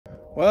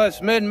Well,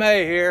 it's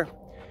mid-May here,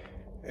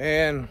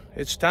 and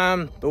it's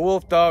time, the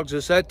Wolfdogs,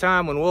 it's that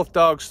time when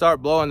Wolfdogs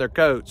start blowing their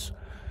coats.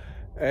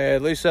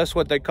 At least that's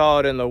what they call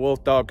it in the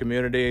Wolfdog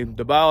community.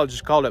 The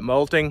biologists call it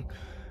molting,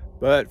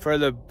 but for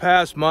the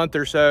past month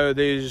or so,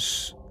 they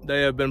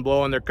have been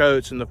blowing their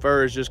coats and the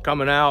fur is just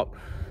coming out.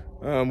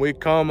 We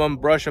comb them,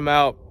 brush them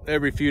out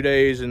every few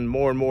days, and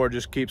more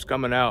just keeps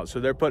coming out. So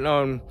they're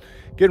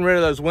getting rid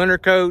of those winter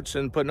coats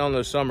and putting on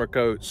those summer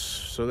coats,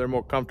 so they're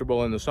more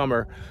comfortable in the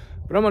summer.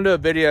 But I'm gonna do a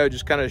video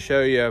just kind of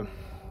show you,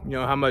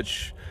 how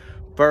much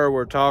fur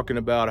we're talking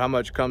about, how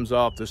much comes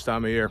off this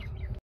time of year.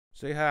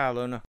 Say hi,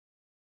 Luna.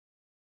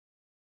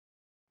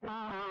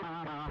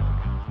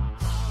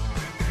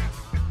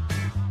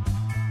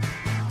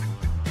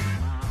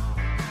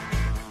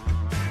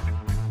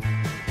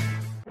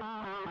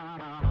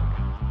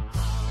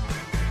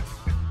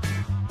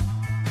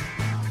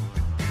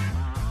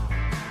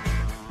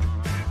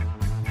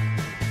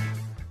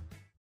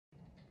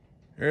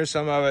 Here's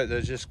some of it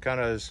that just kind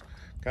of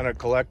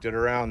collected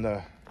around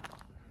the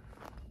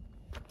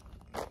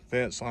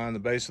fence line, the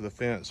base of the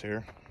fence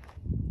here.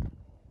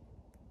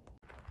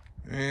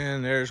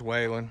 And there's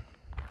Waylon.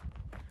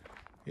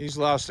 He's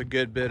lost a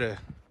good bit of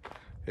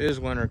his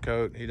winter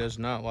coat. He does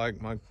not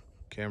like my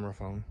camera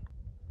phone,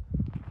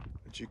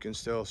 but you can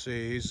still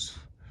see he's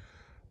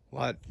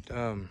looks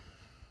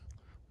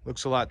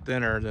a lot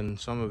thinner than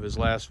some of his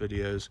last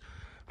videos,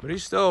 but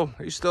he's still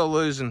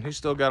losing. He's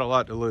still got a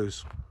lot to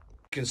lose.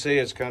 You can see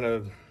it's kind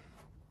of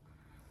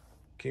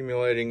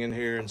accumulating in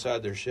here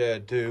inside their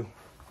shed too.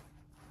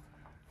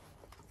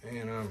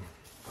 And I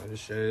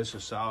just show you, this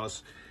is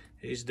Silas.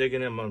 He's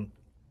digging him a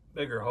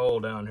bigger hole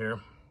down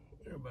here.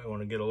 Everybody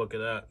want to get a look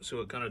at that, see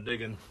what kind of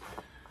digging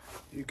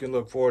you can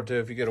look forward to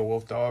if you get a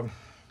wolf dog.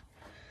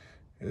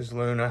 Here's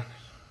Luna.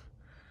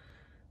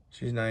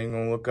 She's not even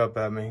gonna look up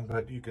at me,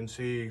 but you can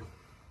see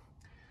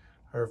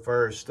her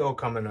fur is still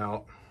coming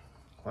out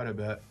quite a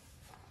bit.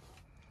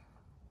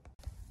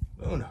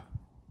 Luna.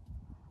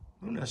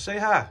 Luna, say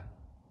hi.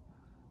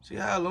 Say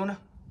hi, Luna.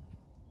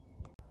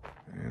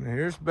 And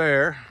here's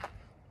Bear.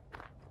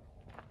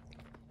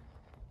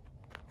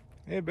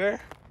 Hey, Bear.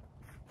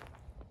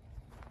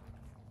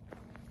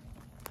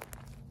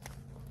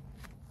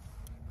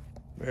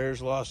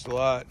 Bear's lost a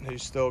lot, and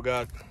he's still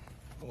got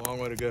a long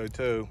way to go,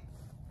 too.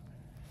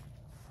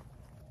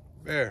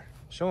 Bear,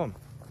 show him.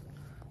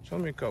 Show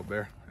him your coat,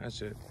 Bear.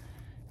 That's it.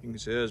 You can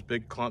see those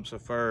big clumps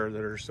of fur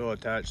that are still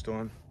attached to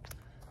him.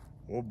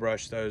 We'll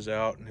brush those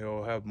out and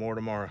he'll have more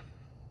tomorrow.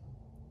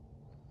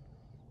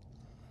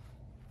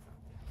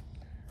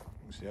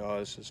 You see all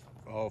this is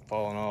all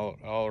falling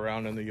all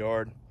around in the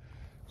yard.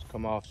 It's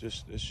come off,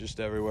 it's just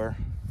everywhere.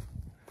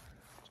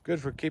 It's good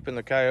for keeping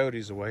the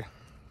coyotes away.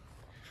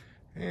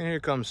 And here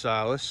comes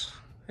Silas.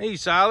 Hey,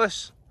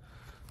 Silas.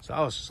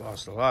 Silas has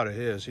lost a lot of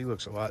his. He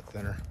looks a lot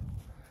thinner.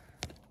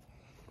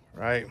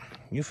 Right?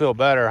 You feel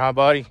better, huh,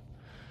 buddy?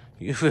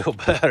 You feel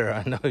better,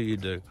 I know you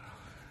do.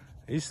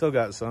 He's still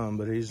got some,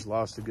 but he's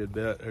lost a good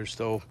bit. There's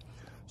still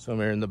some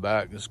here in the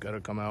back that's got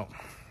to come out.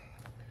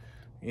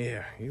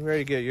 Yeah, you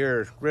ready to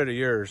get rid of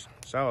yours.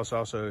 Silas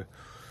also,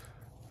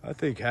 I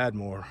think, had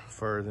more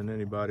fur than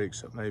anybody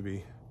except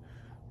maybe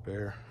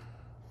Bear.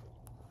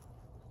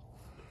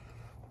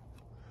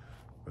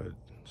 But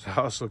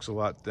Silas looks a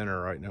lot thinner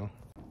right now.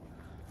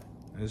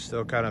 It's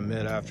still kind of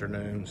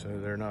mid-afternoon, so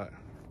they're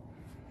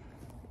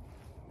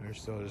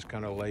still just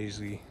kind of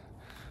lazy.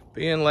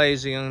 Being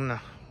lazy on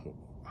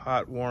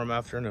hot, warm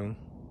afternoon.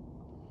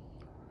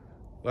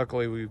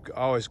 Luckily, we've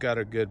always got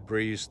a good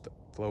breeze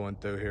flowing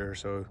through here,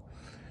 so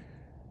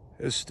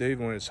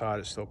even when it's hot,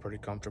 it's still pretty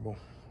comfortable.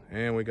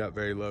 And we got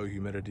very low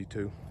humidity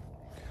too,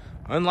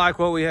 unlike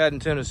what we had in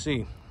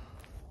Tennessee.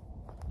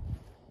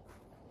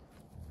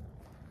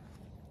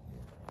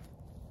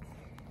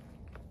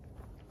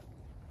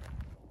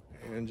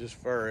 And just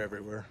fur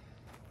everywhere,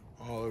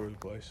 all over the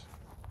place.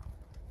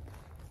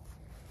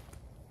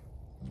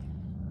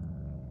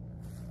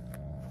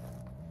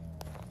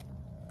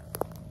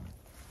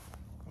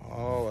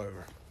 All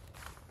over.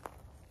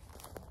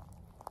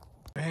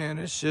 Man,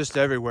 it's just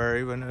everywhere,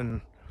 even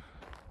in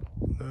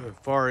the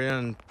far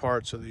end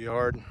parts of the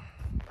yard.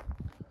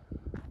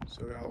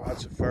 So we got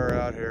lots of fur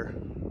out here.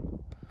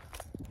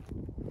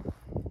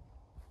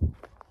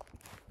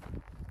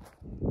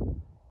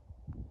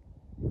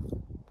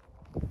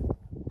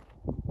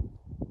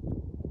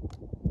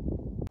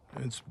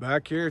 It's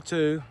back here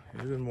too,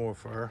 even more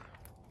fur.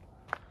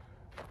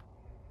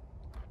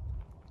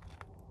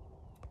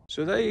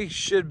 So they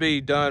should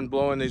be done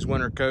blowing these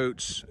winter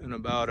coats in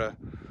about a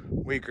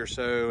week or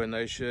so, and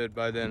they should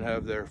by then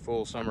have their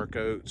full summer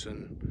coats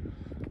and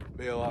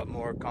be a lot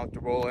more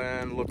comfortable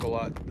and look a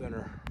lot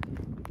thinner.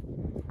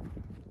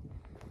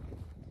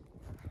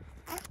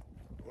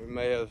 We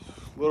may have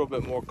a little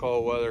bit more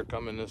cold weather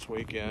coming this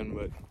weekend,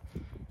 but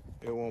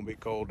it won't be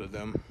cold to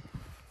them.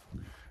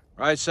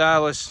 Right,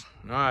 Silas?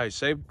 All right,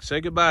 say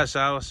goodbye,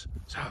 Silas.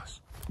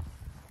 Silas,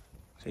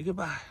 say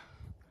goodbye.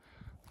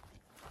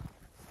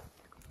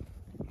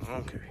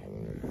 Okay.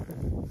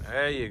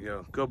 There you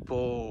go. Good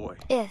boy.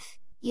 If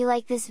you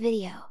like this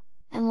video,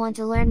 and want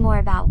to learn more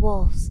about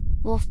wolves,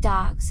 wolf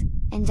dogs,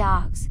 and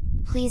dogs,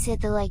 please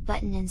hit the like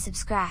button and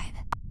subscribe.